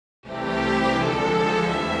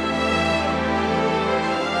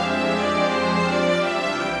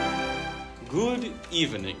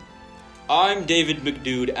evening. I'm David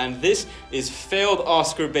McDude, and this is Failed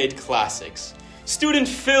Oscar Bait Classics, Student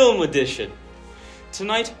Film Edition.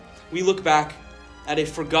 Tonight, we look back at a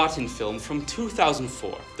forgotten film from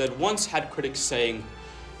 2004 that once had critics saying,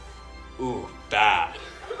 "Ooh, bad."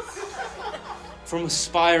 From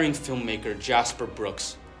aspiring filmmaker Jasper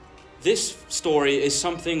Brooks. This story is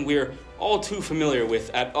something we're all too familiar with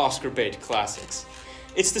at Oscar Bait Classics.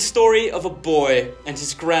 It's the story of a boy and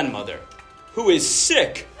his grandmother, who is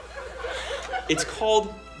sick. It's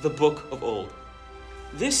called The Book of Old.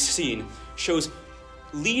 This scene shows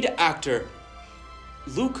lead actor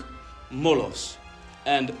Luke Molos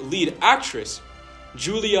and lead actress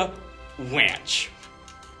Julia Wanch.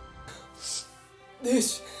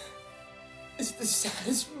 This is the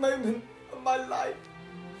saddest moment of my life.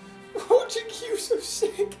 Watching you so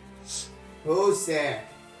sick. Who's sick?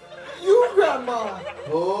 You, Grandma.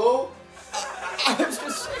 Who? I was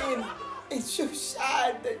just saying, it's so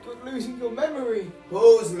sad that you're losing your memory.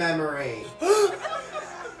 Whose memory?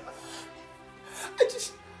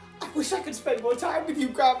 I wish I could spend more time with you,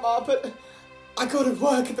 Grandma, but I gotta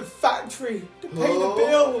work at the factory to pay the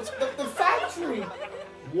bills. The factory.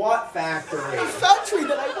 What factory? The factory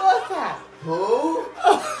that I Who?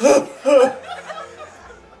 work at.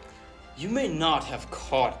 You may not have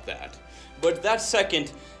caught that, but that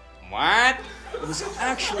second, "what?" was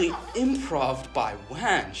actually improv by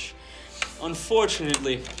Wanch.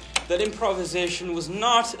 Unfortunately, that improvisation was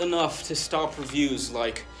not enough to stop reviews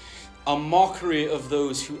like a mockery of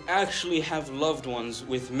those who actually have loved ones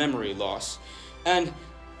with memory loss, and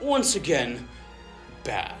once again,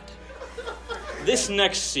 bad. This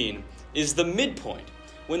next scene is the midpoint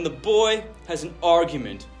when the boy has an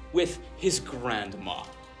argument with his grandma.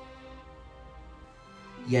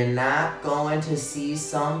 You're not going to see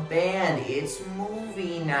some band. It's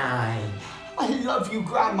movie night. I love you,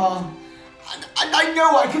 Grandma. And I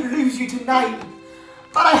know I can lose you tonight.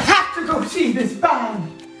 But I have to go see this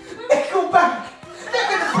band. Nickelback. They're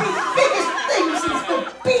going to be the biggest thing since the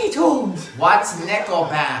Beatles. What's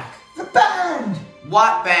Nickelback? The band.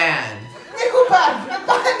 What band? Nickelback. The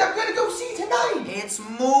band I'm going to go see tonight. It's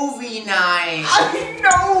movie night. I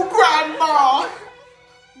know, Grandma.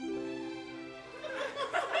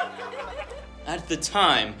 At the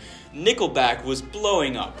time, Nickelback was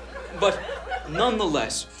blowing up, but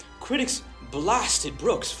nonetheless, critics blasted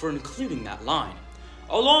Brooks for including that line,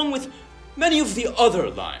 along with many of the other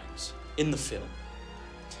lines in the film.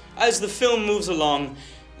 As the film moves along,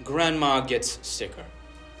 Grandma gets sicker.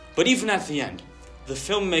 But even at the end, the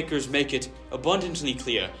filmmakers make it abundantly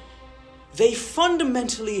clear they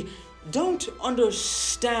fundamentally don't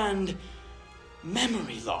understand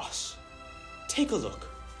memory loss. Take a look.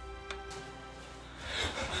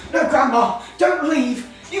 No, Grandma, don't leave.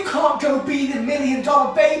 You can't go be the $1 million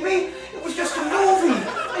baby. It was just a movie,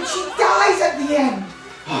 and she dies at the end.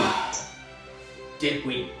 Did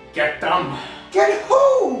we get them? Get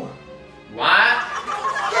who? What?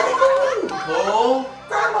 Get who? Who?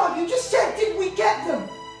 Grandma, you just said, did we get them?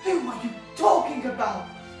 Who are you talking about?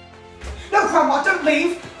 No, Grandma, don't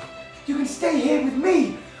leave. You can stay here with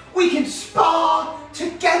me. We can spar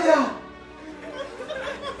together.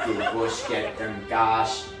 Did Bush get them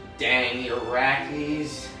gosh dang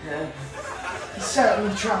Iraqis? He's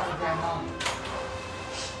certainly trying, Grandma.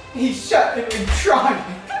 He's certainly trying.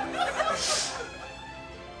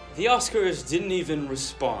 The Oscars didn't even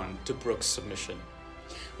respond to Brooks' submission.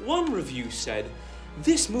 One review said,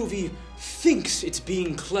 "This movie thinks it's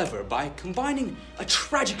being clever by combining a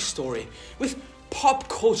tragic story with pop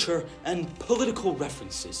culture and political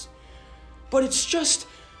references. But it's just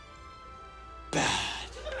bad."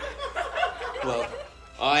 Well,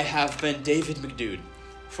 I have been David McDude.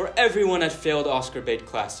 For everyone at Failed Oscar Bait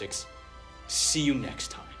Classics, see you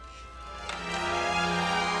next time.